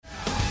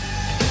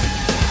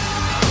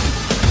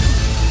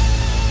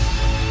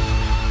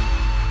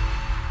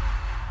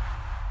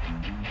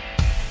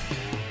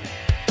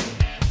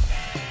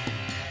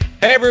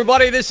Hey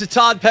everybody, this is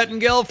Todd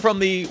Pettengill from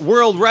the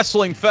World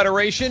Wrestling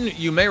Federation.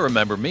 You may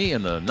remember me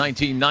in the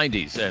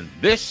 1990s, and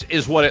this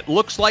is what it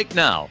looks like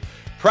now.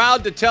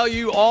 Proud to tell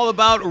you all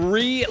about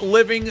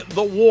reliving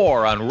the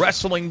war on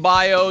Wrestling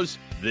Bios.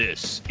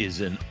 This is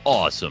an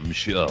awesome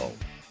show.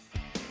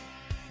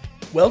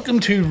 Welcome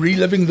to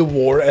Reliving the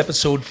War,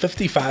 episode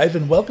 55,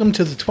 and welcome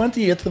to the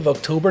 28th of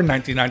October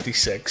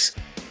 1996.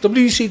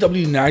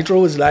 WCW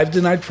Nitro is live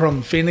tonight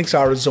from Phoenix,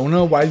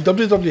 Arizona, while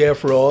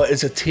WWF Raw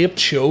is a taped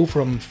show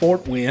from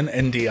Fort Wayne,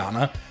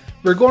 Indiana.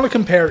 We're going to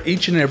compare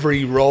each and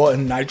every Raw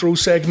and Nitro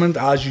segment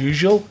as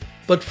usual,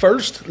 but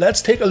first,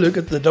 let's take a look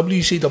at the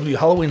WCW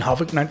Halloween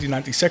Havoc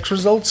 1996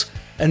 results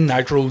in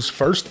Nitro's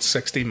first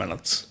 60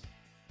 minutes.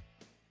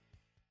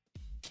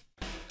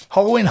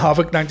 Halloween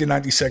Havoc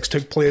 1996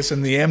 took place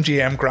in the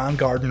MGM Grand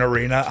Garden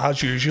Arena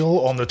as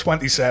usual on the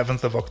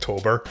 27th of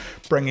October,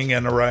 bringing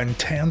in around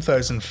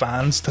 10,000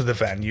 fans to the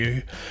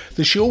venue.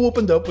 The show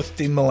opened up with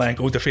Dean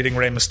Malenko defeating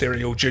Rey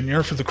Mysterio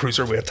Jr. for the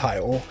Cruiserweight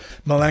title.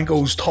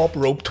 Malenko's top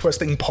rope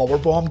twisting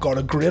powerbomb got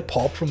a great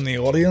pop from the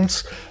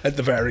audience at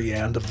the very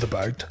end of the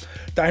bout.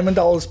 Diamond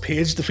Dallas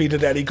Page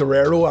defeated Eddie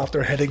Guerrero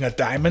after hitting a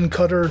diamond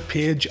cutter.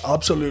 Page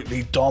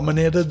absolutely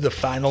dominated the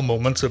final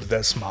moments of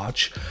this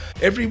match.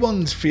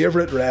 Everyone's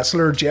favourite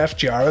wrestler Jeff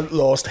Jarrett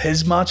lost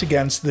his match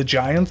against the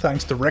Giant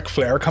thanks to Ric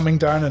Flair coming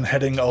down and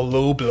hitting a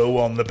low blow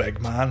on the big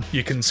man.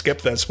 You can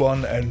skip this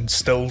one and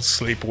still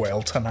sleep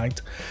well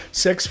tonight.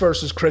 Syxx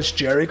vs Chris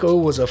Jericho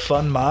was a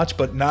fun match,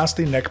 but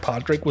nasty Nick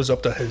Patrick was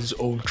up to his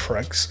old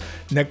tricks.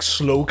 Nick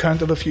slow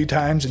counted a few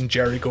times and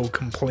Jericho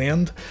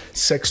complained.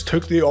 Syxx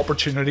took the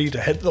opportunity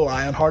to hit the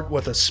Lionheart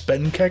with a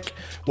spin kick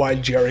while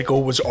Jericho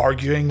was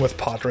arguing with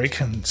Patrick,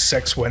 and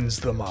Syxx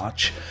wins the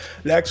match.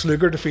 Lex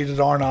Luger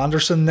defeated Arn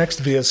Anderson next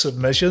via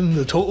submission.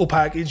 The total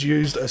package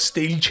used a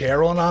steel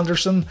chair on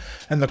Anderson,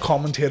 and the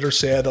commentator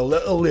said a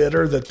little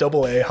later that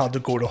Double A had to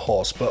go to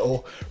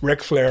hospital.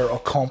 Ric Flair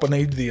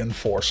accompanied the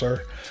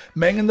enforcer.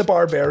 Ming and the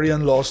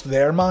Barbarian lost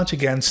their match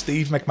against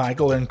Steve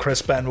McMichael and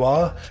Chris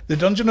Benoit. The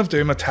Dungeon of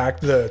Doom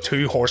attacked the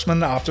Two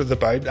Horsemen after the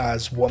bout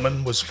as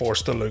Woman was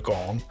forced to look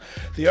on.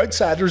 The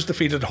Outsiders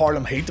defeated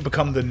Harlem Heat to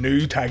become the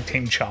new tag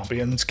team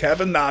champions.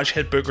 Kevin Nash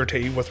hit Booker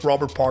T with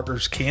Robert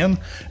Parker's cane,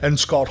 and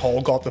Scott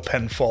Hall got the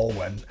pinfall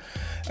win.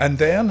 And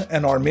then,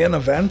 in our main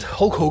event,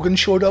 Hulk Hogan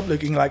showed up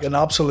looking like an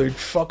absolute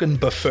fucking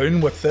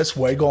buffoon with this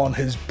wig on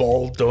his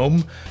bald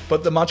dome,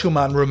 but the Macho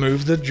Man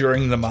removed it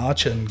during the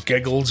match and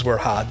giggles were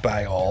had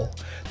by all.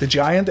 The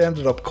Giant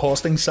ended up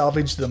costing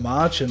Savage the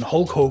match and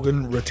Hulk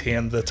Hogan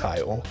retained the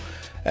title.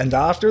 And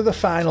after the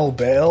final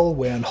bell,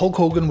 when Hulk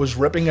Hogan was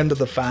ripping into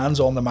the fans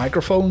on the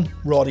microphone,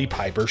 Roddy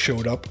Piper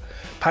showed up.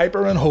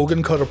 Piper and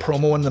Hogan cut a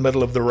promo in the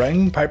middle of the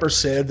ring. Piper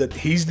said that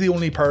he's the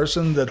only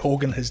person that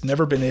Hogan has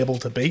never been able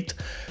to beat.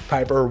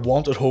 Piper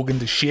wanted Hogan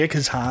to shake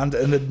his hand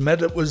and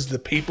admit it was the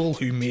people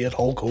who made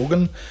Hulk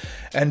Hogan.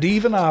 And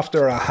even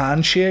after a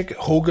handshake,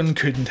 Hogan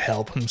couldn't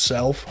help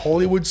himself.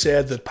 Hollywood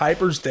said that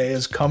Piper's day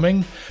is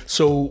coming,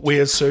 so we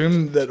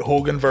assume that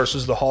Hogan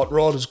versus the Hot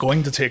Rod is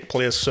going to take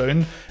place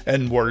soon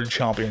in World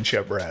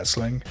Championship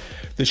Wrestling.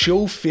 The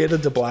show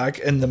faded to black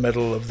in the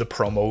middle of the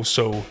promo,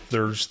 so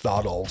there's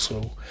that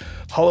also.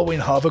 Halloween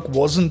Havoc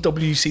wasn't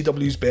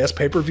WCW's best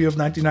pay-per-view of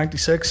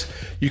 1996.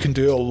 You can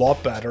do a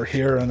lot better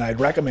here, and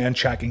I'd recommend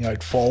checking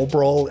out Fall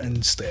Brawl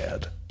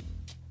instead.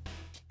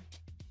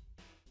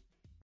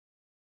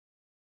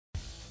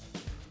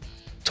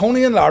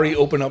 Tony and Larry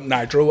open up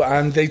Nitro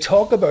and they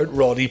talk about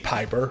Roddy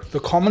Piper. The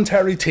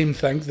commentary team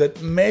think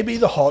that maybe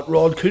the Hot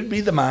Rod could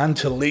be the man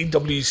to lead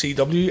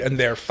WCW in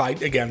their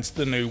fight against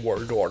the New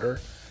World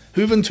Order.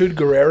 Juventud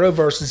Guerrera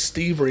versus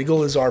Steve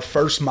Regal is our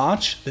first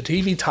match. The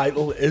TV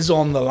title is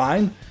on the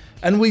line.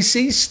 And we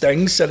see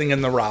Sting sitting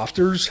in the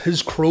rafters.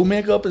 His crow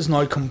makeup is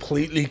now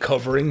completely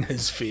covering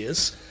his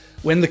face.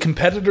 When the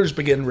competitors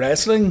begin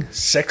wrestling,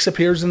 Syxx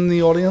appears in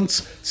the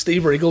audience.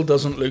 Steve Regal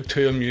doesn't look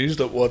too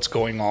amused at what's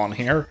going on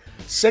here.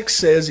 Syxx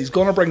says he's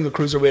going to bring the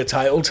Cruiserweight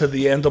title to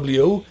the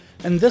NWO,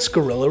 and this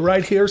gorilla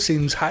right here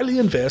seems highly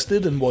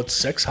invested in what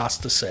Syxx has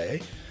to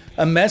say.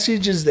 A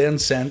message is then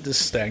sent to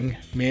Sting: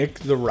 make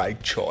the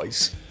right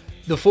choice.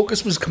 The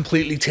focus was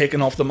completely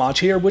taken off the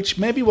match here, which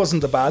maybe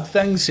wasn't a bad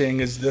thing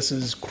seeing as this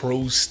is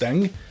Crow's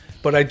Sting,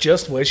 but I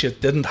just wish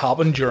it didn't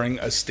happen during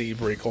a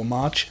Steve Regal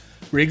match.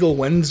 Regal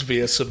wins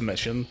via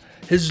submission.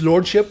 His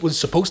lordship was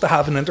supposed to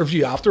have an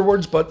interview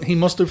afterwards, but he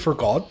must have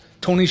forgot.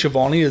 Tony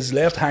Schiavone is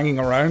left hanging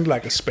around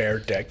like a spare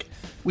dick.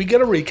 We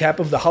get a recap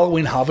of the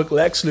Halloween Havoc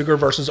Lex Luger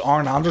vs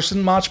Arn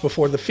Anderson match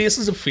before the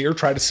Faces of Fear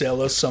try to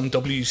sell us some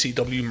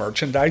WCW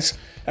merchandise,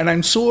 and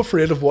I'm so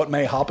afraid of what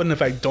may happen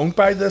if I don't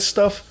buy this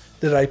stuff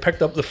that I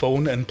picked up the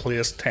phone and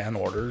placed 10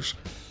 orders.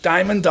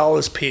 Diamond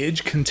Dallas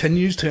Page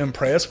continues to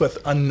impress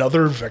with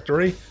another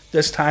victory.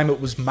 This time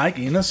it was Mike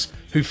Enos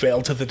who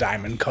fell to the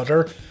Diamond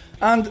Cutter.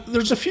 And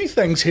there's a few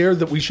things here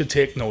that we should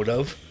take note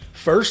of.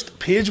 First,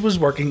 Page was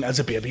working as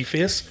a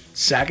babyface.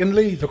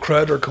 Secondly, the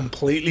crowd are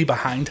completely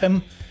behind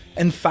him.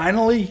 And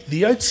finally,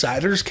 the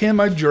Outsiders came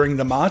out during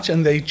the match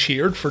and they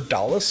cheered for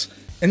Dallas.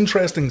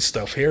 Interesting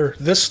stuff here.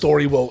 This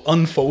story will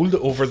unfold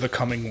over the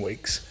coming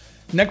weeks.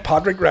 Nick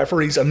Patrick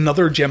referees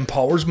another Jim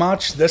Powers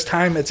match. This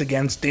time it's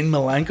against Dean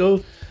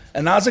Malenko.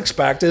 And as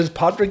expected,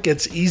 Patrick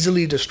gets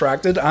easily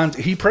distracted and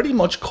he pretty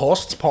much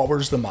costs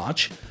Powers the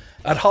match.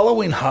 At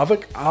Halloween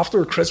Havoc,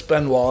 after Chris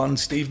Benoit and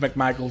Steve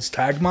McMichael's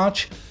tag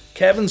match,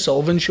 Kevin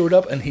Sullivan showed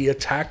up and he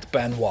attacked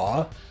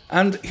Benoit.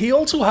 And he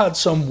also had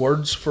some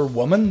words for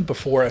women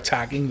before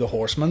attacking the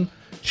Horseman.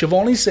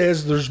 Schiavone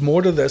says there's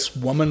more to this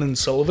woman and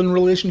Sullivan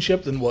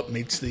relationship than what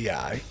meets the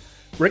eye.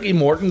 Ricky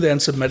Morton then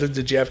submitted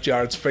to Jeff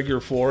Jarrett's figure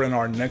 4 in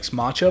our next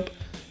matchup.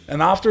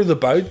 And after the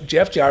bout,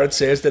 Jeff Jarrett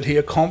says that he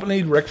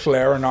accompanied Ric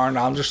Flair and Arn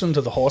Anderson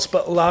to the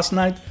hospital last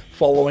night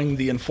following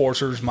the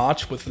Enforcers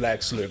match with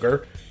Lex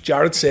Luger.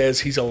 Jarrett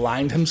says he's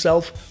aligned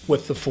himself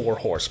with the 4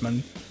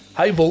 Horsemen.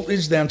 High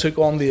Voltage then took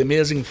on the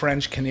Amazing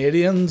French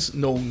Canadians,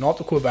 no, not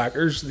the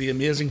Quebecers, the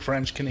Amazing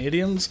French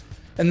Canadians.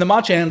 And the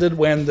match ended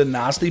when the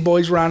Nasty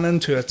Boys ran in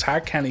to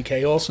attack Kenny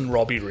Chaos and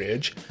Robbie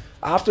Rage.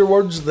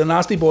 Afterwards, the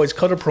Nasty Boys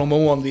cut a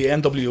promo on the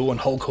NWO and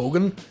Hulk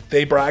Hogan.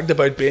 They bragged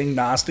about being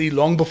nasty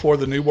long before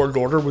the New World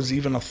Order was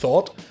even a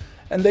thought.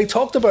 And they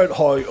talked about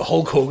how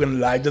Hulk Hogan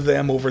lied to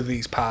them over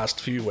these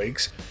past few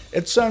weeks.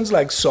 It sounds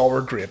like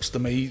sour grapes to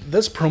me.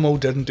 This promo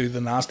didn't do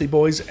the Nasty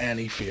Boys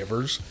any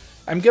favours.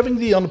 I'm giving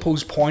the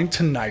unopposed point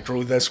to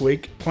Nitro this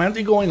week.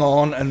 Plenty going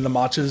on and the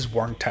matches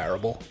weren't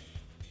terrible.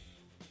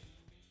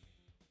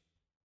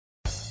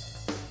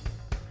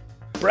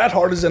 Bret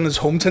Hart is in his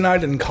home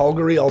tonight in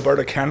Calgary,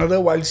 Alberta,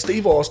 Canada, while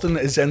Steve Austin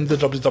is in the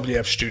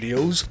WWF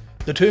studios.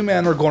 The two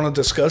men are going to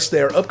discuss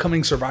their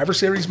upcoming Survivor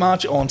Series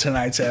match on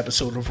tonight's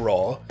episode of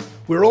Raw.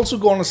 We're also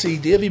going to see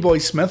Davey Boy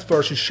Smith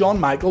versus Shawn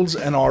Michaels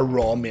in our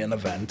Raw main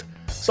event.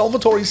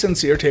 Salvatore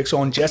Sincere takes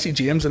on Jesse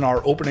James in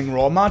our opening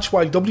Raw match,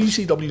 while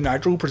WCW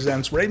Nitro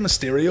presents Rey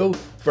Mysterio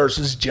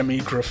versus Jimmy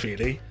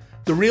Graffiti.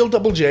 The real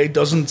Double J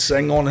doesn't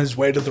sing on his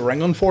way to the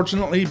ring,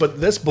 unfortunately,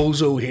 but this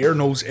bozo here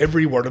knows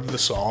every word of the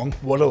song.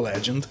 What a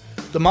legend.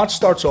 The match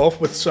starts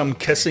off with some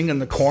kissing in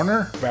the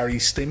corner, very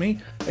steamy,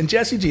 and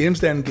Jesse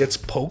James then gets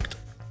poked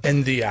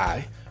in the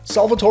eye.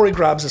 Salvatore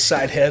grabs a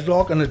side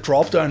headlock and a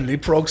drop-down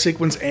leapfrog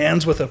sequence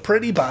ends with a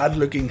pretty bad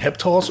looking hip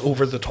toss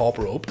over the top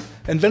rope.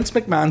 And Vince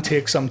McMahon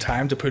takes some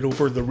time to put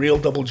over the real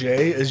Double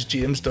J as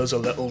James does a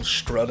little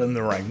strut in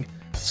the ring.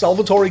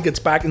 Salvatore gets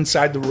back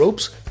inside the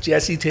ropes,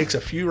 Jesse takes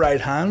a few right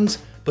hands,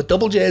 but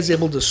Double J is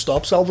able to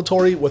stop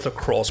Salvatore with a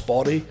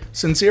crossbody.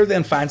 Sincere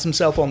then finds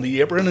himself on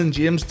the apron and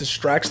James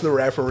distracts the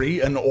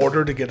referee in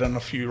order to get in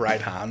a few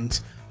right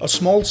hands. A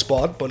small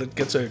spot, but it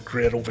gets a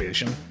great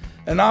ovation.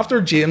 And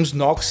after James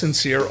knocks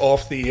Sincere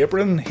off the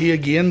apron, he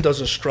again does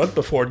a strut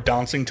before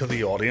dancing to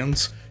the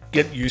audience.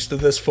 Get used to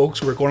this,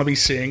 folks, we're going to be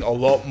seeing a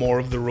lot more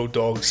of the Road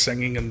Dogs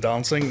singing and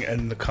dancing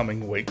in the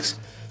coming weeks.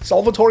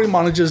 Salvatore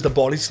manages to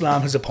body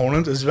slam his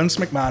opponent as Vince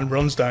McMahon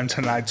runs down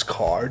tonight's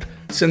card.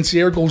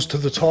 Sincere goes to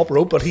the top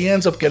rope, but he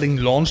ends up getting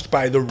launched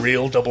by the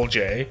real Double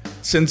J.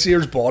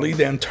 Sincere's body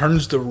then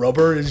turns to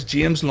rubber as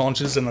James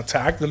launches an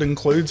attack that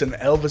includes an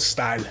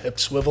Elvis-style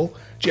hip swivel.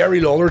 Jerry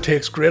Lawler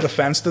takes great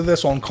offense to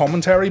this on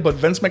commentary, but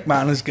Vince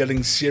McMahon is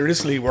getting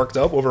seriously worked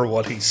up over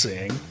what he's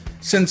saying.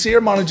 Sincere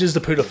manages to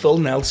put a full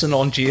Nelson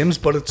on James,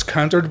 but it's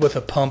countered with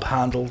a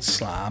pump-handled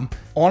slam.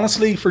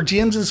 Honestly, for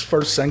James's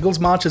first singles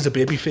match as a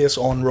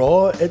babyface on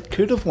Raw, it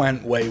could have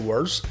went way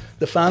worse.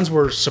 The fans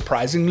were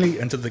surprisingly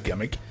into the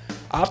gimmick.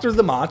 After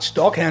the match,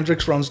 Doc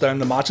Hendrix runs down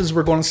the matches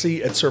we're going to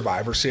see at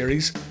Survivor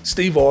Series.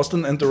 Steve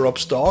Austin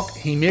interrupts Doc,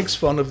 he makes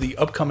fun of the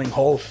upcoming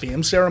Hall of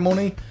Fame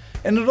ceremony,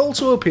 and it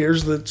also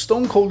appears that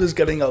Stone Cold is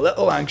getting a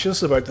little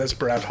anxious about this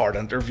Bret Hart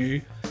interview.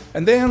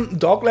 And then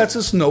Doc lets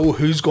us know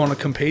who's going to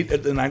compete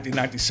at the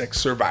 1996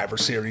 Survivor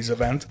Series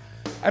event.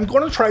 I'm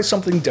going to try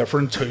something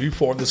different too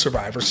for the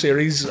Survivor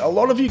Series. A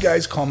lot of you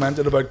guys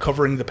commented about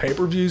covering the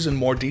pay-per-views in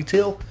more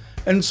detail,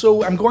 and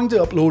so I'm going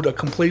to upload a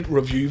complete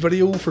review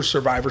video for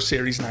Survivor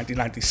Series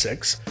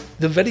 1996.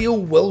 The video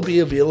will be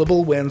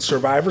available when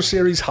Survivor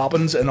Series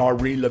happens in our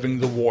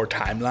Reliving the War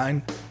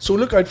timeline, so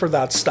look out for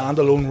that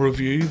standalone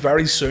review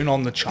very soon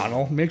on the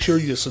channel. Make sure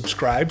you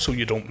subscribe so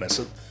you don't miss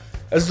it.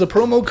 As the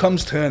promo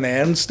comes to an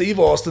end, Steve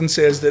Austin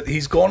says that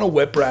he's gonna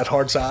whip Bret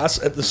Hart's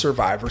ass at the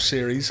Survivor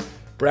Series.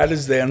 Bret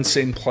is then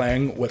seen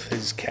playing with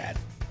his cat.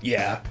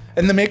 Yeah.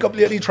 And the makeup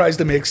lady tries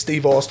to make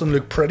Steve Austin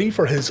look pretty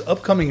for his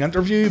upcoming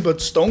interview,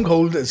 but Stone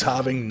Cold is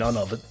having none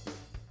of it.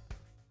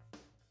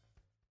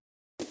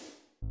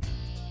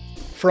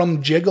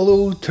 From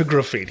gigolo to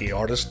graffiti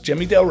artist,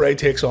 Jimmy Del Rey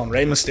takes on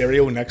Rey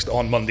Mysterio next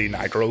on Monday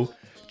Nitro.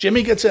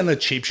 Jimmy gets in a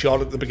cheap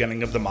shot at the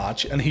beginning of the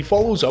match, and he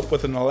follows up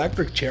with an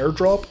electric chair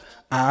drop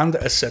and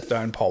a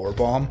sit-down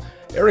powerbomb.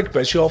 Eric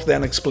Bischoff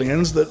then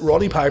explains that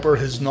Roddy Piper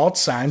has not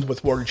signed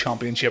with World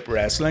Championship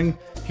Wrestling.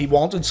 He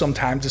wanted some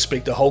time to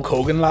speak to Hulk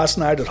Hogan last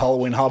night at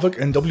Halloween Havoc,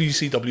 and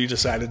WCW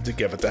decided to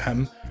give it to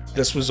him.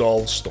 This was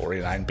all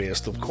storyline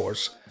based, of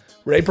course.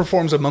 Rey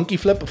performs a monkey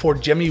flip before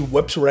Jimmy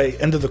whips Rey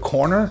into the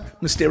corner.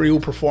 Mysterio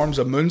performs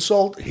a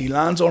moonsault, he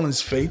lands on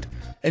his feet,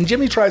 and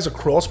Jimmy tries a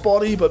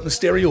crossbody, but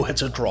Mysterio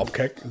hits a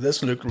dropkick.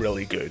 This looked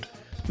really good.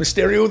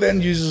 Mysterio then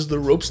uses the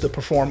ropes to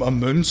perform a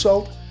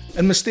moonsault.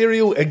 And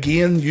Mysterio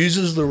again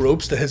uses the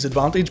ropes to his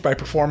advantage by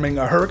performing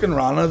a Hurricane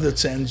Rana that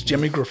sends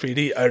Jimmy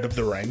Graffiti out of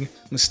the ring.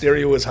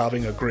 Mysterio is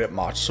having a great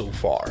match so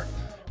far.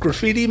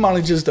 Graffiti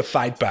manages to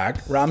fight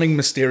back, ramming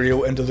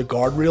Mysterio into the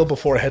guardrail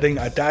before hitting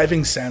a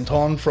diving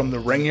senton from the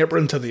ring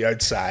apron to the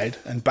outside,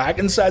 and back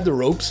inside the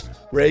ropes,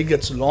 Ray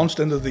gets launched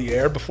into the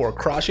air before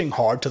crashing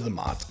hard to the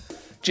mat.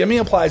 Jimmy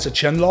applies a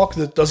chin lock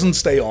that doesn't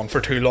stay on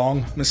for too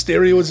long.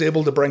 Mysterio is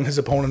able to bring his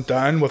opponent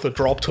down with a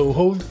drop toe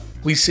hold.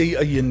 We see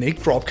a unique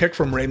dropkick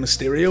from Rey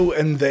Mysterio,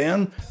 and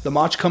then the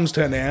match comes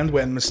to an end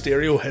when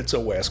Mysterio hits a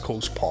West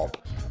Coast pop.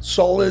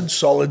 Solid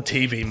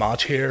TV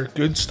match here,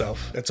 good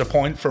stuff. It's a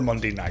point for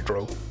Monday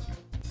Nitro.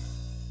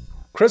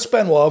 Chris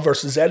Benoit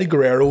vs Eddie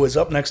Guerrero is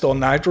up next on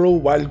Nitro,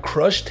 while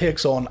Crush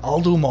takes on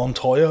Aldo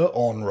Montoya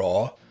on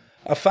Raw.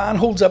 A fan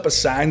holds up a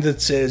sign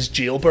that says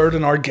Jailbird,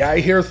 and our guy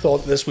here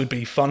thought this would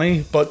be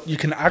funny, but you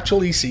can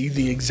actually see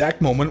the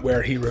exact moment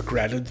where he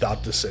regretted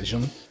that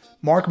decision.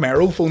 Mark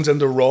Merrow phones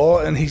into Raw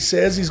and he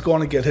says he's going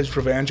to get his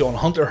revenge on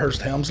Hunter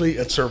Hearst Helmsley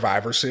at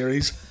Survivor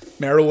Series.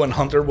 Merrow and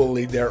Hunter will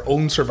lead their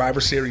own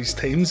Survivor Series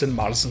teams in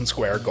Madison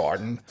Square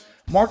Garden.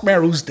 Mark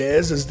Merrow's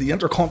days as the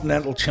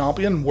Intercontinental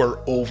Champion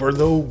were over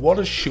though. What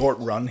a short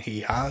run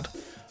he had.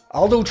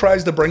 Aldo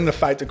tries to bring the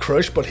fight to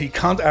Crush, but he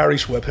can't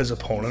Irish whip his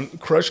opponent.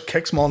 Crush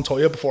kicks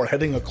Montoya before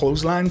hitting a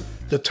clothesline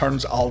that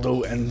turns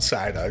Aldo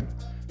inside out.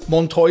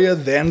 Montoya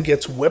then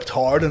gets whipped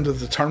hard into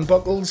the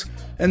turnbuckles,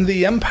 and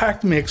the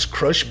impact makes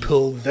Crush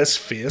pull this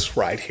face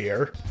right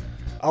here.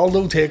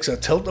 Aldo takes a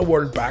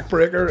tilt-a-whirl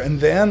backbreaker, and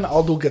then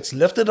Aldo gets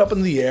lifted up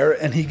in the air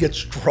and he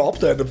gets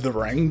dropped out of the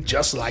ring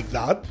just like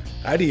that.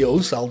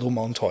 Adios, Aldo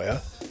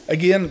Montoya.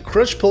 Again,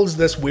 Crush pulls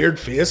this weird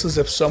face as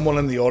if someone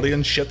in the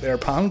audience shit their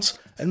pants,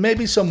 and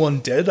maybe someone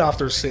did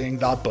after seeing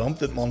that bump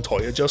that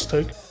Montoya just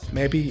took.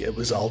 Maybe it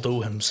was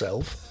Aldo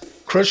himself.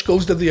 Crush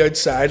goes to the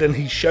outside and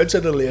he shouts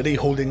at a lady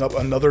holding up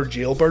another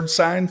Jailbird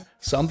sign.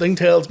 Something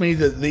tells me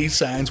that these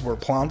signs were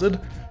planted.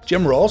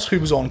 Jim Ross, who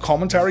was on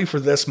commentary for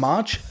this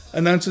match,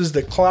 announces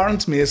that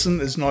Clarence Mason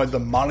is now the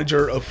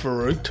manager of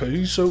Farouk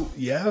too, so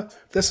yeah,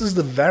 this is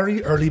the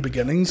very early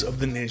beginnings of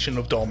the Nation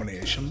of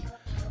Domination.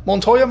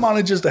 Montoya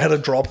manages to hit a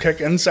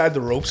dropkick inside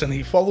the ropes and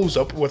he follows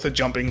up with a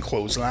jumping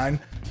clothesline,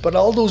 but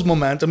Aldo's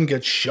momentum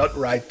gets shut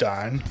right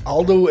down.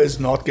 Aldo is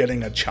not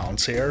getting a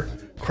chance here.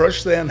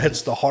 Crush then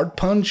hits the heart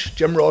punch.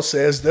 Jim Ross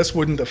says this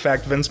wouldn't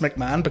affect Vince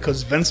McMahon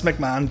because Vince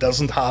McMahon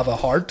doesn't have a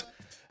heart.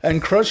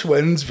 And Crush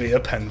wins via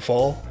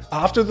pinfall.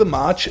 After the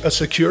match, a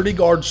security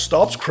guard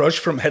stops Crush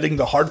from hitting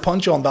the heart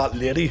punch on that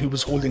lady who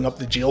was holding up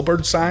the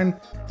Jailbird sign.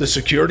 The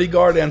security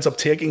guard ends up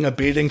taking a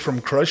beating from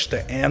Crush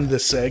to end the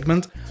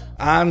segment,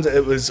 and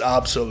it was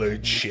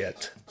absolute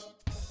shit.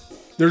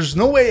 There's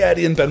no way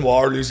Eddie and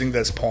Benoit are losing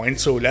this point,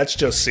 so let's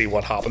just see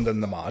what happened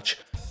in the match.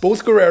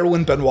 Both Guerrero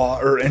and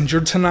Benoit are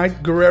injured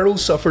tonight. Guerrero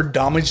suffered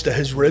damage to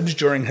his ribs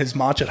during his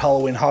match at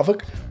Halloween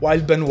Havoc,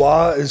 while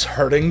Benoit is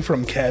hurting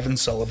from Kevin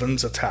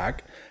Sullivan's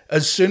attack.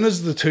 As soon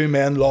as the two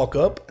men lock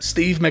up,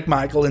 Steve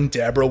McMichael and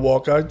Deborah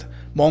walk out.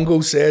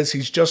 Mongo says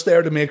he's just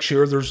there to make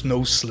sure there's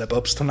no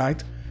slip-ups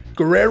tonight.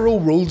 Guerrero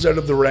rolls out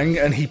of the ring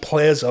and he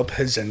plays up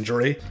his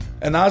injury.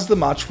 And as the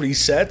match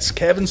resets,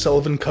 Kevin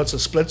Sullivan cuts a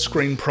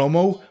split-screen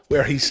promo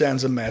where he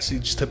sends a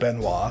message to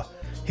Benoit.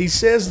 He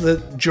says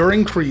that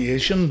during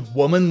creation,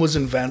 woman was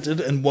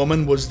invented and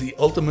woman was the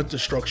ultimate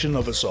destruction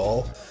of us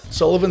all.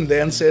 Sullivan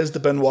then says to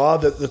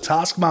Benoit that the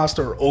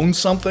Taskmaster owns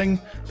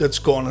something that's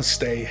gonna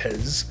stay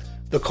his.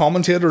 The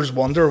commentators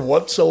wonder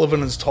what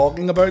Sullivan is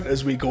talking about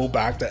as we go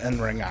back to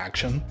in-ring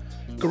action.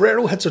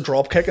 Guerrero hits a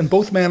dropkick and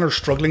both men are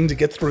struggling to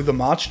get through the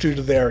match due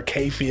to their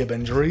kayfabe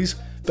injuries.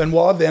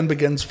 Benoit then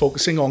begins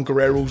focusing on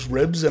Guerrero's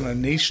ribs and a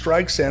knee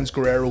strike sends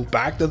Guerrero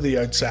back to the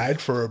outside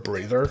for a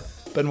breather.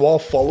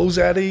 Benoit follows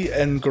Eddie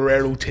and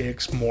Guerrero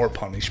takes more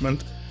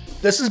punishment.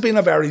 This has been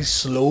a very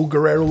slow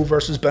Guerrero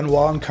vs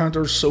Benoit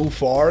encounter so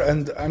far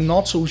and I'm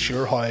not so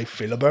sure how I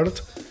feel about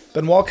it.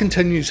 Benoit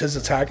continues his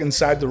attack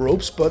inside the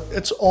ropes, but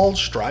it's all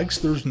strikes,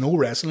 there's no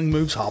wrestling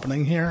moves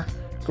happening here.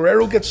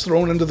 Guerrero gets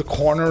thrown into the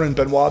corner and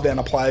Benoit then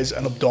applies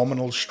an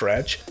abdominal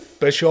stretch.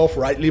 Bischoff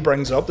rightly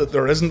brings up that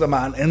there isn't a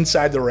man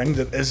inside the ring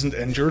that isn't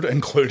injured,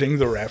 including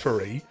the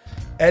referee.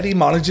 Eddie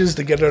manages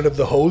to get out of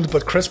the hold,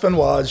 but Chris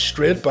Benoit is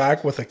straight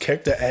back with a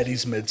kick to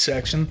Eddie's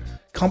midsection.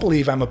 Can't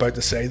believe I'm about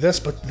to say this,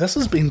 but this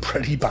has been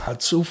pretty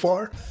bad so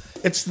far.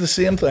 It's the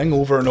same thing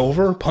over and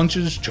over,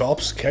 punches,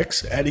 chops,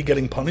 kicks, Eddie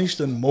getting punished,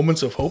 and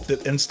moments of hope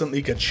that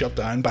instantly get shut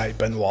down by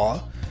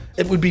Benoit.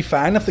 It would be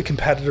fine if the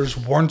competitors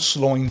weren't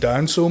slowing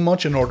down so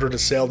much in order to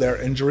sell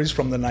their injuries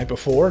from the night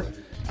before,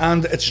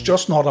 and it's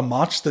just not a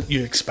match that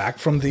you expect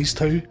from these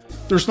two.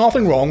 There's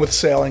nothing wrong with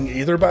selling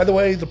either, by the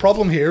way. The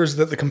problem here is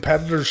that the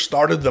competitors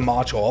started the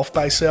match off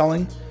by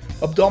selling.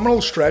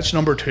 Abdominal stretch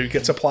number 2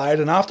 gets applied,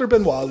 and after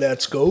Benoit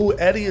lets go,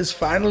 Eddie is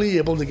finally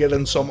able to get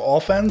in some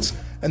offense,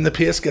 and the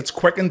pace gets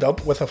quickened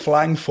up with a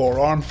flying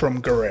forearm from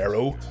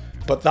Guerrero.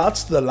 But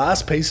that's the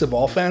last piece of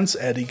offense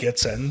Eddie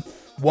gets in.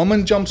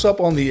 Woman jumps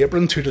up on the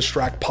apron to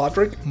distract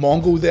Patrick,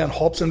 Mongo then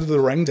hops into the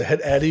ring to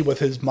hit Eddie with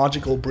his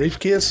magical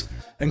briefcase,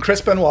 and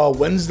Chris Benoit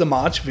wins the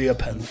match via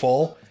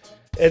pinfall.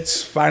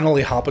 It's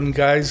finally happened,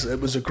 guys.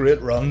 It was a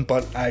great run,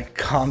 but I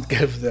can't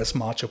give this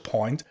match a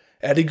point.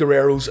 Eddie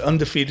Guerrero's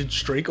undefeated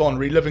streak on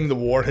Reliving the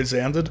War has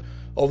ended,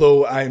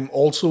 although I'm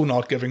also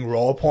not giving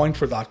Raw a point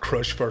for that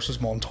Crush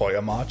vs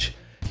Montoya match.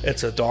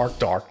 It's a dark,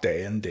 dark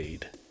day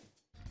indeed.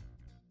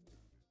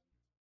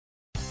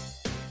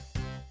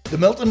 The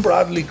Milton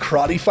Bradley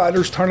Karate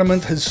Fighters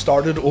tournament has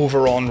started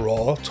over on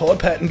Raw. Todd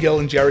Pettengill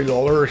and Jerry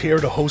Lawler are here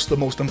to host the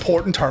most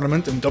important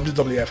tournament in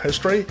WWF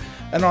history,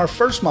 and our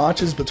first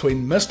match is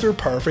between Mr.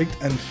 Perfect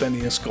and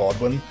Phineas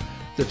Godwin.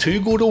 The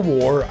two go to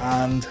war,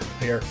 and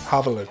here,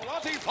 have a look.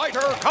 Karate Fighter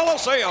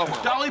Coliseum.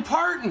 Dolly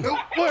Parton.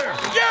 Where?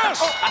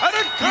 Yes, and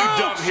it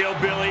counts. You dumb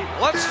hillbilly.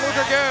 Let's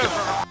look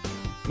again.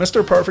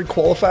 Mr. Perfect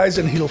qualifies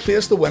and he'll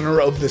face the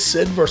winner of the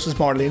Sid vs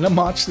Marlena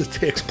match that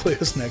takes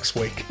place next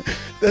week.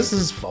 This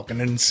is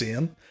fucking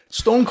insane.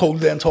 Stone Cold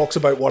then talks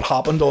about what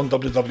happened on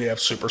WWF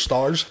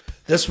Superstars.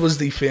 This was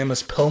the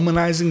famous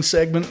Pillmanizing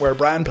segment where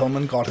Brian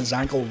Pillman got his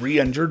ankle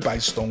re-injured by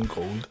Stone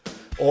Cold.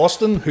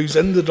 Austin, who's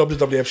in the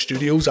WWF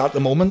studios at the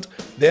moment,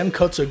 then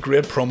cuts a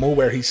great promo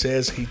where he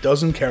says he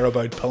doesn't care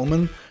about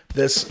Pillman.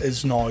 This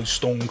is now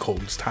Stone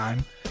Cold's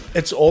time.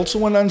 It's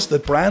also announced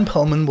that Brian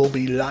Pillman will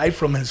be live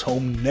from his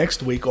home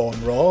next week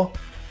on Raw,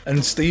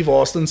 and Steve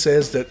Austin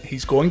says that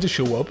he's going to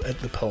show up at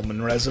the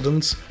Pillman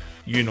residence.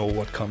 You know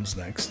what comes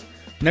next.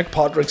 Nick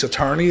Patrick's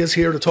attorney is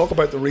here to talk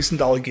about the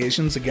recent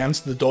allegations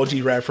against the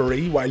dodgy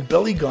referee, while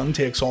Billy Gunn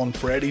takes on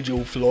Freddie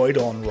Joe Floyd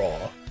on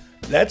Raw.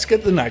 Let's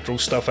get the Nitro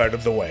stuff out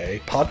of the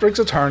way. Patrick's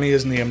attorney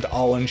is named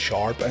Alan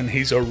Sharp, and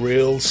he's a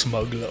real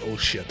smug little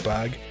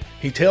shitbag.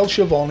 He tells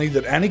Schiavone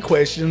that any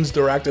questions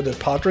directed at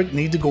Patrick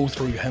need to go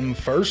through him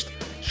first.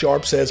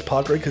 Sharp says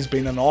Patrick has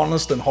been an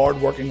honest and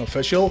hard-working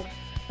official.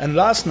 And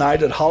last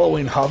night at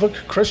Halloween Havoc,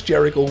 Chris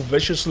Jericho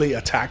viciously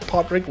attacked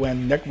Patrick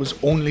when Nick was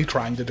only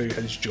trying to do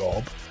his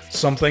job.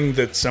 Something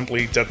that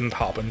simply didn't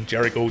happen.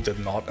 Jericho did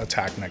not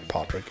attack Nick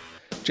Patrick.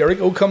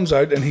 Jericho comes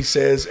out and he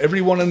says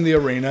everyone in the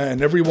arena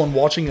and everyone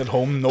watching at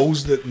home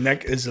knows that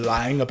Nick is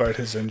lying about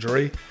his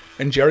injury.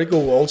 And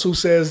Jericho also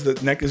says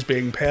that Nick is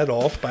being paid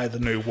off by the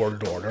New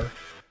World Order.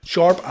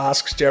 Sharp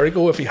asks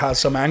Jericho if he has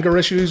some anger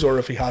issues or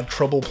if he had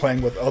trouble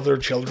playing with other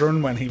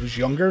children when he was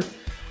younger.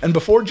 And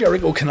before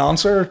Jericho can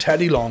answer,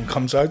 Teddy Long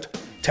comes out.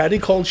 Teddy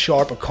calls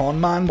Sharp a con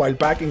man while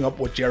backing up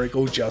what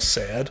Jericho just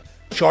said.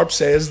 Sharp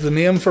says the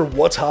name for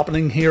what's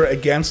happening here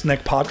against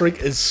Nick Patrick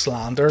is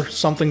slander,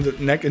 something that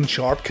Nick and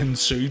Sharp can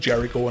sue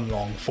Jericho and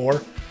Long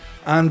for.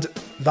 And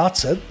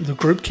that's it. The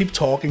group keep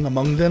talking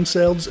among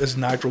themselves as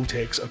Nitro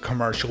takes a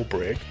commercial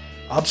break.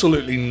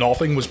 Absolutely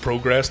nothing was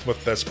progressed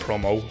with this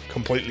promo,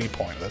 completely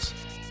pointless.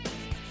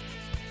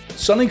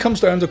 Sonny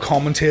comes down to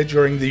commentate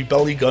during the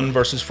Billy Gunn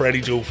vs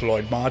Freddie Joe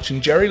Floyd match,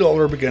 and Jerry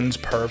Lawler begins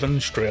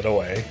perving straight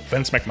away.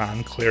 Vince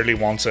McMahon clearly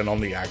wants in on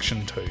the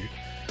action too.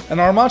 And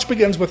our match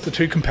begins with the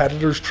two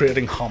competitors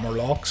trading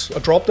hammerlocks.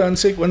 A drop down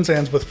sequence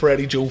ends with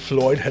Freddie Joe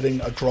Floyd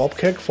hitting a drop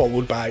kick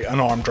followed by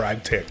an arm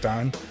drag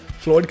takedown.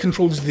 Floyd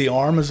controls the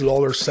arm as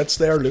Lawler sits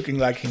there looking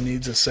like he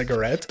needs a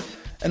cigarette.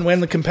 And when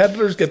the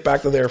competitors get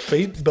back to their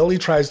feet, Billy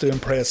tries to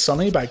impress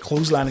Sonny by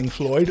clotheslining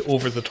Floyd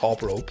over the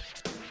top rope.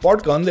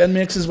 Bart Gunn then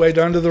makes his way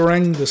down to the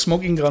ring. The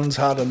Smoking Guns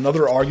had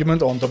another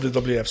argument on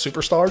WWF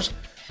Superstars,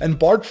 and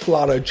Bart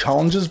flat out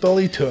challenges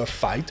Billy to a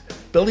fight.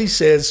 Billy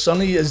says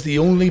Sonny is the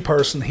only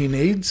person he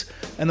needs,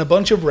 and a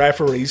bunch of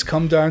referees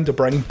come down to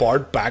bring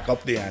Bart back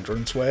up the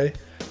entranceway.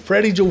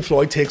 Freddie Joe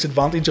Floyd takes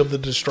advantage of the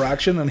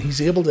distraction and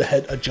he's able to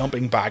hit a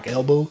jumping back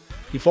elbow.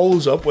 He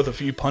follows up with a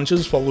few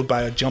punches followed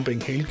by a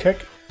jumping heel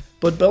kick,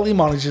 but Billy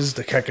manages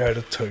to kick out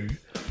at 2.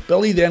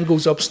 Billy then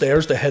goes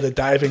upstairs to hit a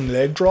diving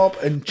leg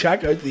drop, and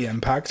check out the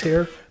impact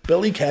here.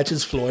 Billy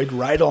catches Floyd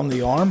right on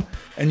the arm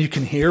and you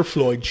can hear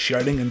Floyd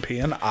shouting in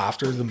pain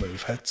after the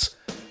move hits.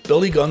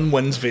 Billy Gunn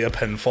wins via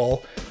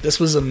pinfall. This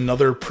was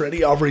another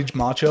pretty average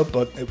matchup,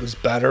 but it was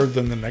better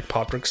than the Nick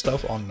Patrick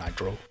stuff on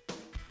Nitro.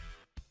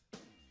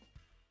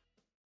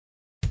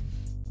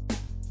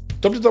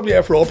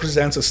 WWF Raw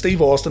presents a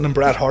Steve Austin and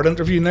Bret Hart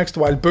interview next,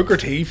 while Booker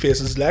T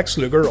faces Lex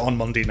Luger on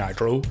Monday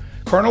Nitro.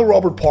 Colonel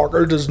Robert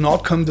Parker does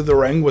not come to the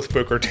ring with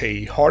Booker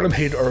T. Harlem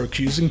Heat are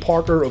accusing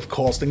Parker of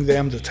costing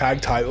them the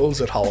tag titles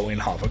at Halloween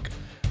Havoc.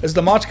 As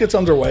the match gets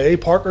underway,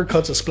 Parker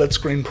cuts a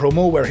split-screen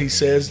promo where he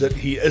says that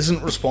he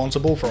isn't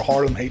responsible for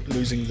Harlem Heat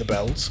losing the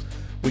belts.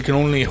 We can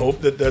only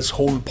hope that this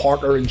whole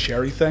Parker and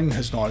Sherry thing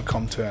has now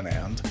come to an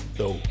end,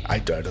 though I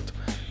doubt it.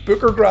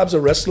 Booker grabs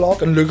a wrist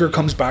lock and Luger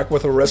comes back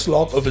with a wrist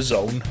lock of his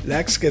own.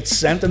 Lex gets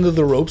sent into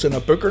the ropes and a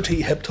Booker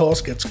T hip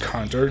toss gets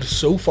countered.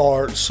 So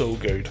far, so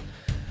good.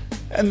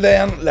 And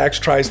then Lex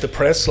tries to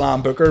press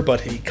slam Booker, but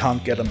he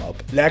can't get him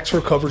up. Lex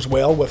recovers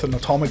well with an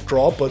atomic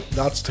drop, but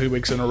that's 2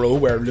 weeks in a row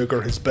where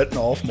Luger has bitten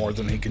off more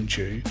than he can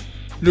chew.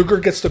 Luger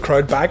gets the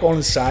crowd back on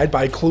his side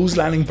by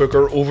clotheslining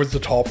Booker over the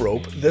top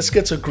rope. This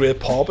gets a great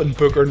pop and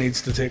Booker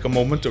needs to take a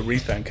moment to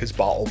rethink his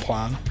battle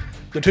plan.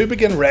 The two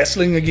begin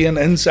wrestling again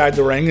inside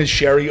the ring as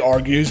Sherry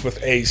argues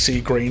with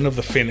AC Green of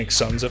the Phoenix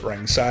Suns at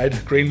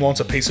ringside. Green wants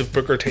a piece of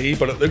Booker T,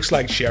 but it looks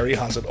like Sherry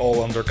has it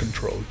all under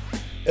control.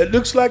 It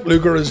looks like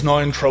Luger is now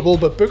in trouble,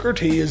 but Booker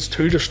T is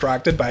too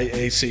distracted by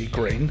AC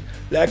Green.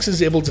 Lex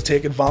is able to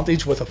take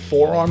advantage with a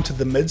forearm to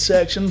the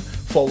midsection,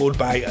 followed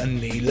by a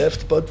knee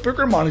lift, but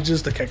Booker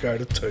manages to kick out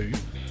at 2.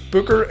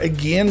 Booker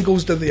again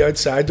goes to the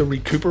outside to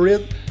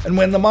recuperate, and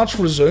when the match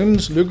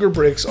resumes, Luger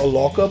breaks a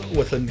lockup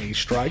with a knee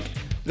strike.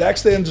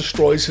 Lex then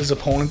destroys his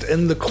opponent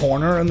in the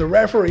corner, and the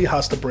referee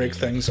has to break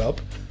things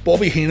up.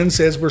 Bobby Heenan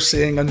says we're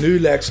seeing a new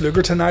Lex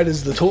Luger tonight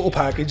as the total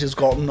package has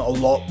gotten a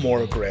lot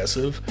more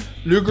aggressive.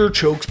 Luger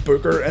chokes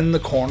Booker in the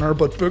corner,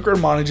 but Booker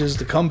manages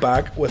to come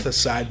back with a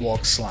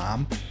sidewalk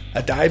slam.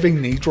 A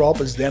diving knee drop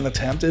is then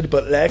attempted,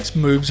 but Lex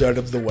moves out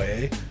of the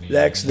way.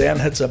 Lex then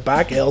hits a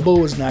back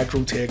elbow as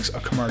Nitro takes a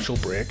commercial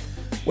break.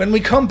 When we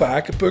come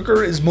back,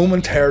 Booker is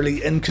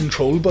momentarily in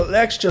control, but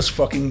Lex just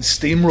fucking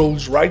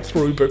steamrolls right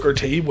through Booker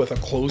T with a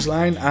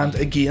clothesline, and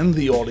again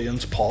the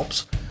audience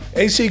pops.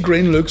 AC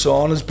Green looks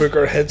on as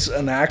Booker hits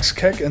an axe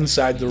kick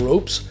inside the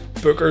ropes.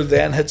 Booker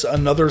then hits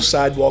another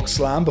sidewalk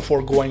slam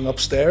before going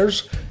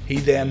upstairs. He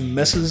then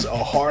misses a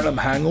Harlem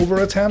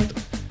Hangover attempt.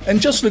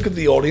 And just look at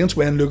the audience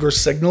when Luger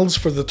signals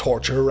for the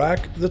torture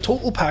rack. The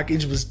total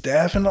package was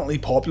definitely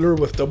popular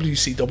with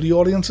WCW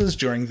audiences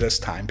during this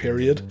time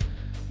period.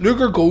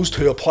 Luger goes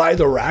to apply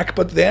the rack,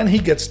 but then he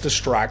gets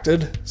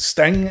distracted.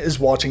 Sting is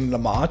watching the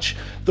match.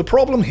 The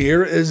problem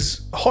here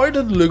is, how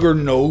did Luger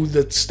know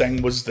that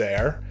Sting was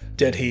there?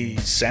 Did he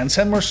sense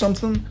him or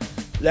something?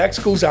 Lex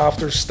goes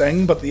after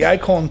Sting, but the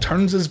Icon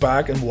turns his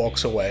back and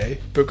walks away.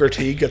 Booker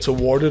T gets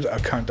awarded a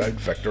countout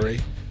victory.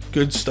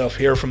 Good stuff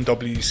here from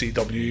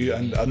WCW,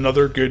 and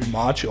another good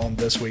match on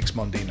this week's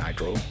Monday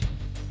Nitro.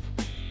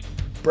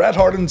 Bret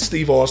Hart and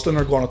Steve Austin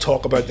are going to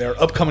talk about their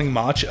upcoming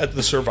match at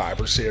the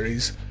Survivor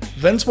Series.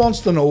 Vince wants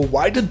to know,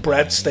 why did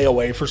Bret stay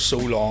away for so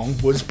long?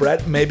 Was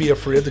Bret maybe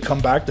afraid to come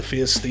back to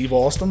face Steve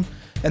Austin?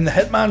 And the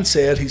Hitman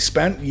said he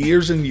spent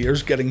years and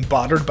years getting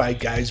battered by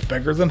guys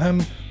bigger than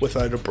him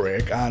without a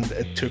break, and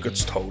it took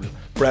its toll.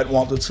 Bret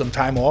wanted some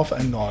time off,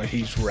 and now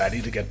he's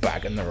ready to get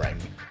back in the ring.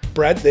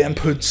 Bret then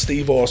put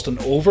Steve Austin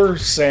over,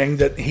 saying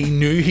that he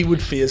knew he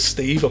would face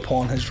Steve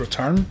upon his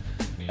return,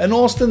 and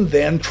Austin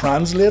then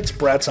translates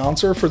Bret's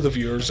answer for the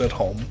viewers at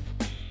home.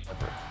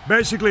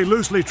 Basically,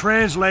 loosely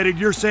translated,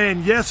 you're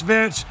saying, yes,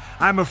 Vince,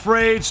 I'm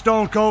afraid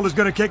Stone Cold is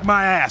going to kick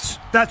my ass.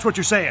 That's what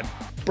you're saying.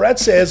 Bret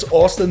says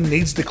Austin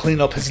needs to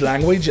clean up his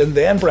language, and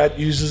then Bret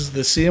uses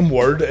the same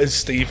word as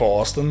Steve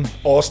Austin.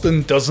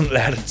 Austin doesn't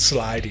let it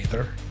slide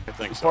either.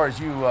 As far as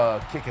you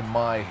kicking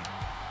my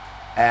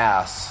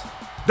ass...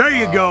 There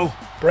you go.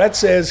 Bret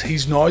says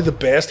he's now the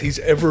best he's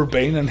ever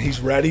been and he's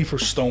ready for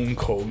Stone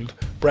Cold.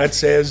 Bret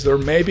says there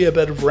may be a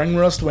bit of ring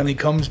rust when he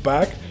comes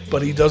back,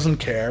 but he doesn't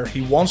care.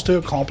 He wants to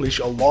accomplish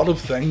a lot of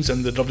things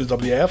in the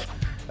WWF,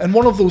 and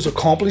one of those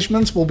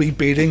accomplishments will be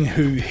beating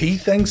who he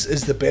thinks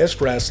is the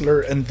best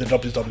wrestler in the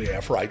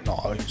WWF right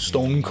now,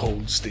 Stone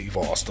Cold Steve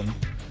Austin.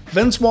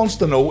 Vince wants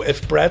to know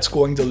if Bret's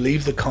going to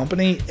leave the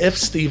company if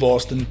Steve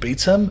Austin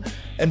beats him,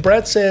 and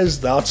Bret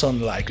says that's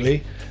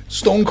unlikely.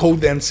 Stone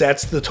Cold then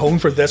sets the tone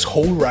for this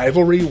whole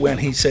rivalry when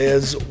he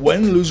says,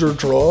 win, lose or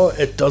draw,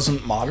 it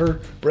doesn't matter.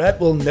 Bret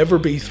will never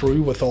be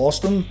through with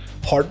Austin.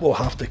 Hart will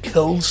have to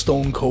kill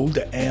Stone Cold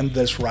to end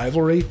this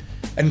rivalry.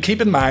 And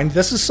keep in mind,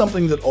 this is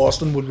something that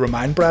Austin would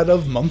remind Bret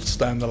of months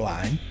down the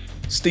line.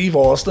 Steve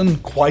Austin,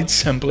 quite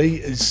simply,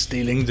 is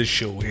stealing the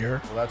show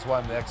here. Well, that's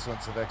why I'm the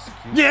excellence of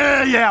execution.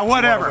 Yeah,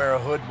 whatever. You wear a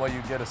hood while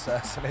you get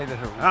assassinated.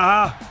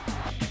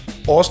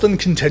 Austin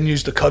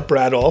continues to cut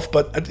Bret off,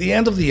 but at the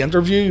end of the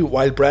interview,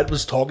 while Bret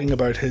was talking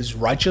about his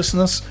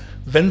righteousness,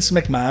 Vince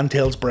McMahon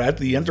tells Bret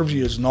the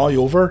interview is now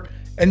over,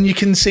 and you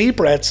can see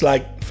Bret's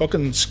like,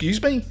 fucking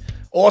excuse me?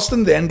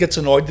 Austin then gets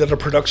annoyed that a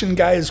production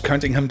guy is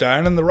counting him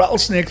down, and the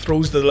rattlesnake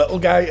throws the little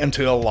guy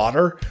into a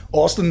ladder.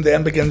 Austin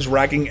then begins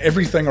ragging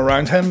everything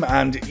around him,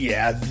 and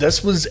yeah,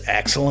 this was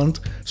excellent.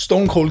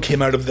 Stone Cold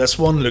came out of this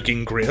one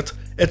looking great.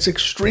 It's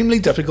extremely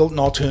difficult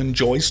not to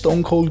enjoy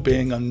Stone Cold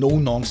being a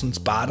no-nonsense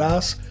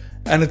badass,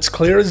 and it's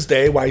clear as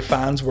day why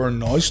fans were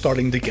now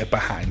starting to get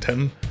behind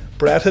him.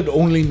 Bret had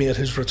only made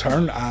his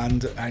return,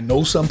 and I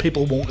know some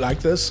people won't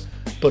like this,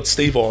 but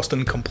Steve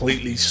Austin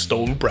completely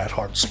stole Bret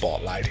Hart's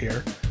spotlight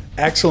here.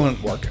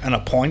 Excellent work, and a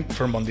point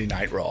for Monday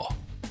Night Raw.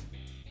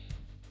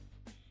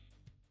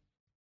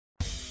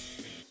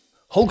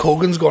 Hulk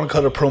Hogan's going to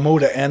cut a promo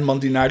to end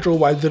Monday Nitro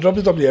while the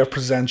WWF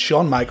presents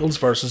Shawn Michaels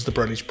versus the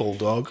British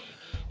Bulldog.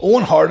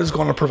 Owen Hart is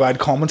going to provide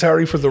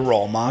commentary for the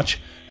Raw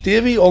match.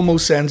 Davey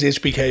almost sends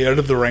HBK out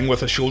of the ring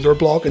with a shoulder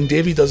block, and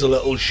Davey does a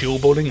little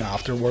showboating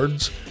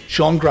afterwards.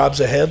 Shawn grabs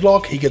a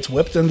headlock, he gets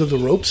whipped into the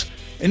ropes,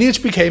 and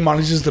HBK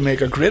manages to make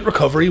a great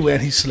recovery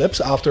when he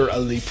slips after a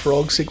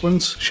leapfrog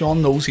sequence.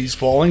 Shawn knows he's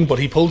falling, but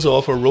he pulls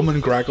off a Roman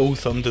Greco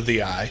thumb to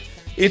the eye.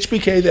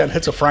 HBK then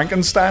hits a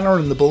Frankensteiner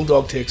and the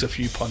Bulldog takes a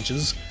few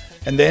punches,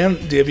 and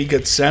then Davey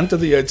gets sent to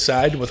the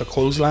outside with a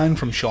clothesline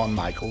from Shawn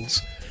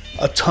Michaels.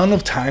 A ton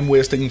of time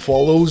wasting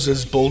follows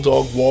as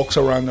Bulldog walks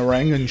around the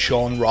ring and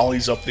Shawn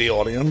rallies up the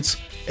audience.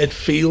 It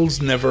feels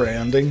never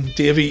ending.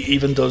 Davey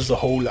even does the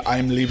whole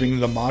I'm leaving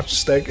the match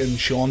stick and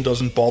Shawn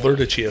doesn't bother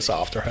to chase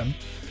after him.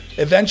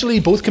 Eventually,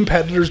 both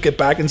competitors get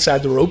back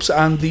inside the ropes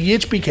and the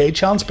HBK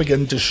chants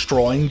begin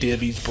destroying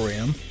Davy's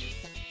brain.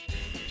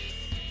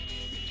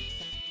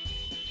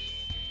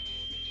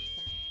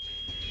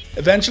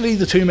 Eventually,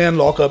 the two men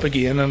lock up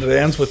again and it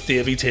ends with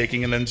Davy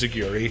taking an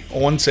enziguri.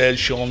 Owen says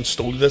Shawn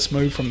stole this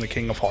move from the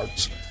King of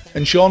Hearts,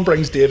 and Shawn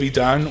brings Davy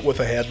down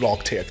with a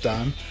headlock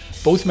takedown.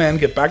 Both men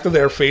get back to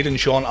their feet and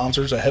Shawn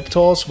answers a hip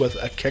toss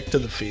with a kick to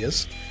the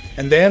face.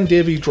 And then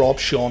Davy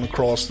drops Shawn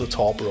across the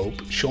top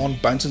rope. Shawn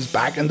bounces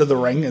back into the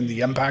ring and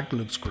the impact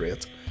looks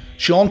great.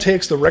 Shawn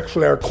takes the Ric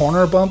Flair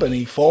corner bump and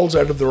he falls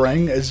out of the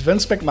ring as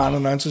Vince McMahon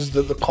announces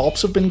that the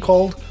cops have been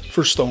called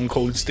for Stone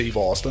Cold Steve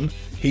Austin.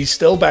 He's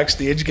still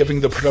backstage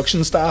giving the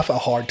production staff a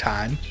hard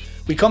time.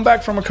 We come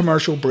back from a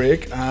commercial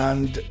break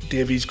and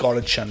Davy's got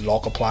a chin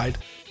lock applied.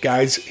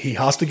 Guys, he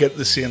has to get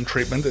the same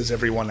treatment as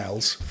everyone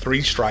else.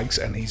 3 strikes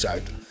and he's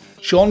out.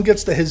 Shawn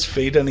gets to his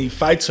feet and he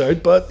fights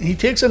out, but he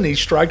takes a knee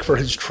strike for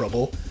his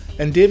trouble,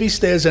 and Davy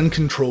stays in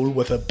control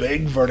with a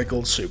big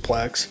vertical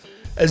suplex.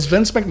 As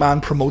Vince McMahon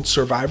promotes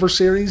Survivor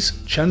Series,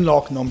 chin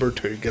lock number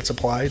 2 gets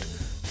applied.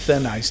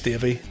 Thin ice,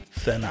 Davy,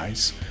 thin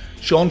ice.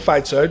 Shawn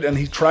fights out and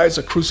he tries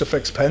a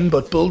crucifix pin,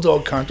 but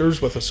Bulldog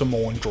counters with a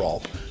Samoan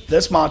drop.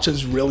 This match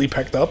has really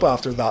picked up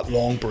after that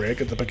long break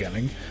at the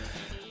beginning.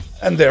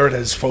 And there it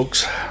is,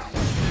 folks.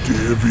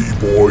 Davy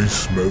Boy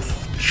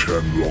Smith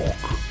chin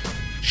lock.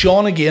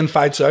 Shawn again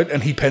fights out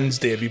and he pins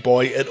Davy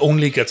Boy. It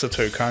only gets a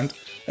 2 count,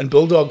 and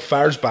Bulldog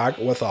fires back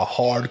with a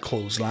hard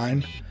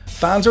clothesline.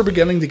 Fans are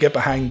beginning to get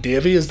behind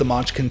Davy as the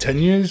match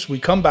continues. We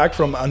come back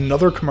from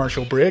another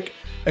commercial break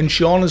and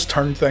Shawn has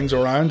turned things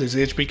around as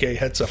HBK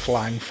hits a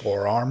flying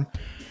forearm.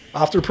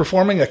 After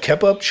performing a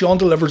kip up, Shawn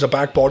delivers a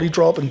back body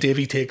drop and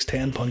Davy takes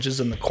 10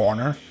 punches in the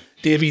corner.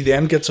 Davy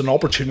then gets an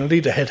opportunity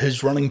to hit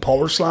his running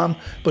power slam,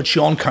 but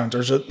Shawn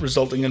counters it,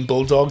 resulting in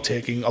Bulldog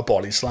taking a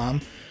body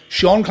slam.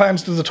 Shawn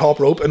climbs to the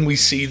top rope and we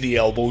see the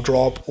elbow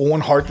drop.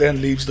 Owen Hart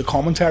then leaves the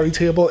commentary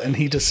table and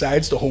he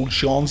decides to hold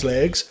Shawn's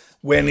legs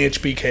when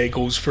HBK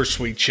goes for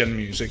sweet chin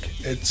music.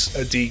 It's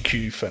a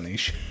DQ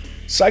finish.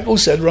 Psycho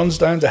Sid runs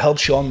down to help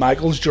Shawn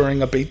Michaels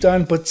during a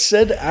beatdown, but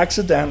Sid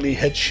accidentally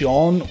hits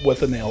Shawn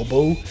with an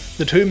elbow.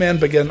 The two men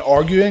begin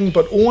arguing,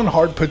 but Owen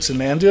Hart puts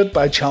an end to it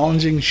by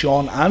challenging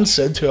Shawn and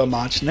Sid to a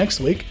match next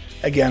week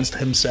against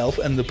himself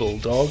and the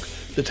Bulldog.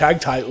 The tag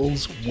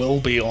titles will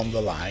be on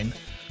the line.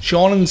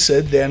 Shawn and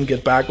Sid then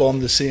get back on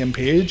the same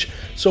page,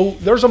 so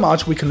there's a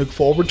match we can look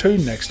forward to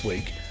next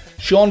week.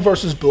 Shawn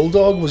vs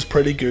Bulldog was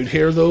pretty good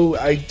here though.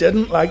 I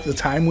didn't like the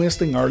time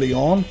wasting early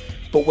on,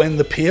 but when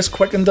the pace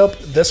quickened up,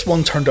 this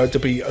one turned out to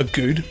be a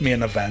good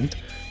main event.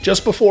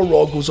 Just before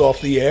Raw goes off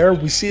the air,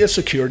 we see a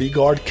security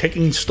guard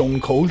kicking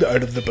Stone Cold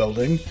out of the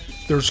building.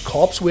 There's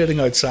cops waiting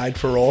outside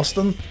for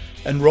Austin,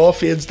 and Raw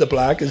fades to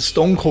black as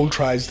Stone Cold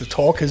tries to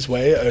talk his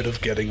way out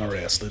of getting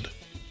arrested.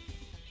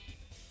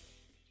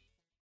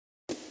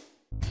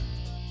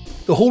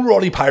 The whole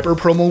Roddy Piper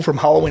promo from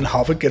Halloween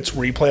Havoc gets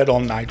replayed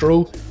on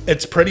Nitro.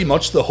 It's pretty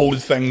much the whole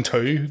thing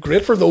too.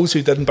 Great for those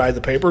who didn't buy the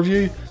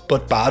pay-per-view,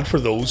 but bad for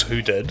those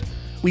who did.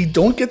 We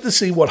don't get to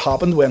see what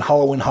happened when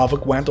Halloween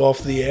Havoc went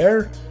off the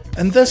air,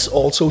 and this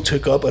also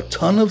took up a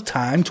ton of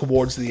time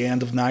towards the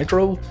end of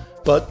Nitro.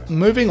 But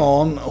moving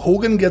on,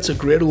 Hogan gets a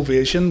great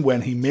ovation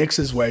when he makes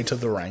his way to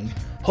the ring.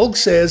 Hulk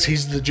says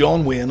he's the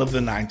John Wayne of the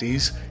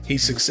 90s. He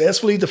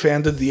successfully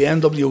defended the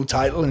NWO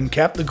title and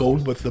kept the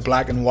gold with the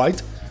black and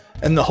white.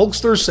 And the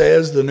Hulkster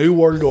says the New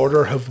World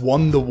Order have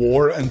won the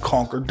war and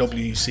conquered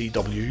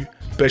WCW.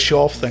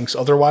 Bischoff thinks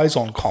otherwise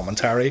on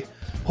commentary.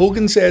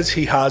 Hogan says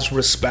he has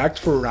respect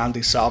for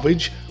Randy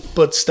Savage,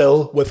 but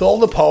still, with all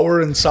the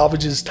power in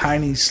Savage's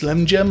tiny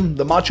Slim Jim,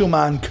 the Macho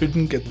Man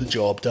couldn't get the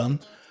job done.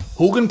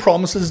 Hogan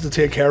promises to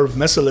take care of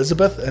Miss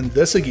Elizabeth, and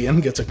this again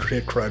gets a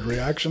great crowd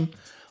reaction.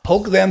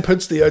 Hulk then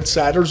puts the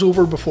Outsiders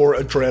over before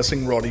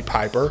addressing Roddy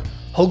Piper.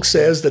 Hulk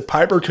says that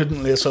Piper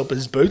couldn't lace up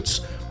his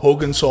boots.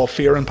 Hogan saw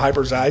fear in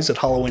Piper's eyes at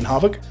Halloween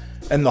Havoc,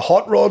 and the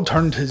Hot Rod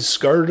turned his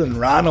skirt and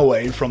ran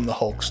away from the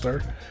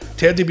Hulkster.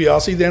 Ted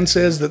DiBiase then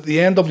says that the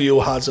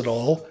NWO has it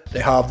all. They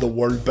have the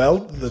World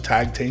Belt, the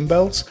Tag Team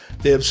Belts,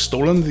 they have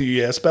stolen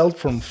the US Belt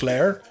from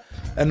Flair,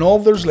 and all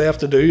there's left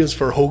to do is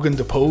for Hogan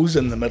to pose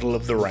in the middle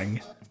of the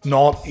ring.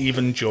 Not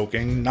even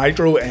joking,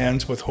 Nitro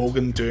ends with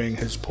Hogan doing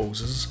his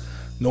poses.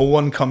 No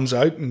one comes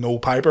out, no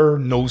Piper,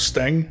 no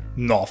Sting,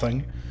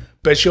 nothing.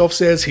 Bischoff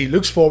says he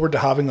looks forward to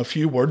having a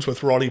few words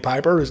with Roddy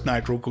Piper as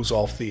Nitro goes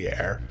off the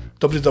air.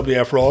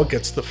 WWF Raw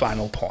gets the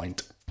final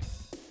point.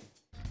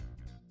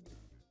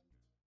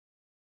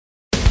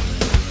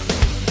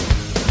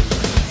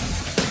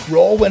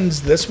 Raw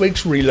wins this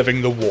week's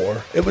Reliving the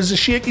War. It was a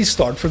shaky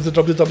start for the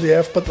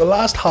WWF, but the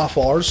last half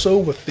hour or so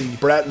with the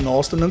Bret and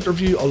Austin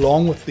interview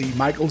along with the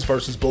Michaels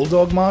vs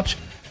Bulldog match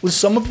was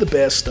some of the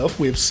best stuff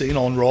we've seen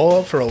on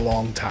Raw for a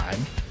long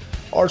time.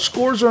 Our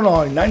scores are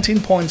now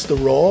 19 points to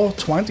Raw,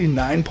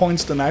 29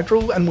 points to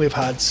Nitro, and we've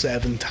had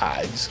 7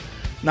 ties.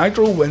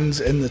 Nitro wins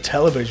in the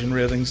television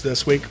ratings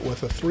this week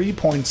with a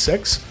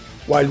 3.6,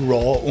 while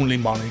Raw only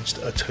managed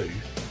a 2.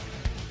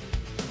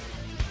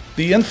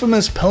 The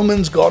infamous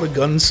Pillman's Got a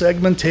Gun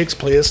segment takes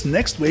place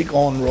next week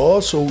on Raw,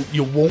 so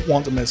you won't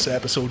want to miss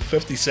episode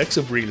 56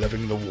 of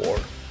Reliving the War.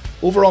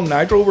 Over on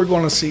Nitro, we're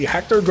going to see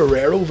Hector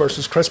Guerrero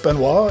versus Chris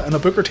Benoit and a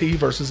Booker T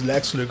versus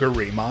Lex Luger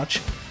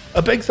rematch.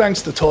 A big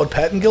thanks to Todd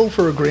Pettengill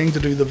for agreeing to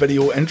do the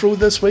video intro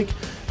this week,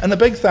 and a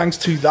big thanks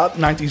to That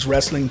 90s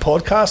Wrestling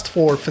Podcast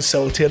for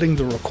facilitating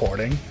the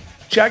recording.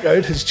 Check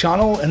out his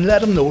channel and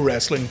let him know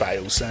Wrestling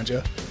Bio sent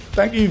you.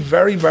 Thank you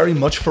very, very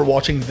much for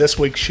watching this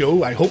week's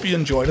show. I hope you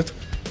enjoyed it,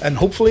 and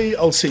hopefully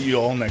I'll see you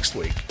all next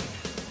week.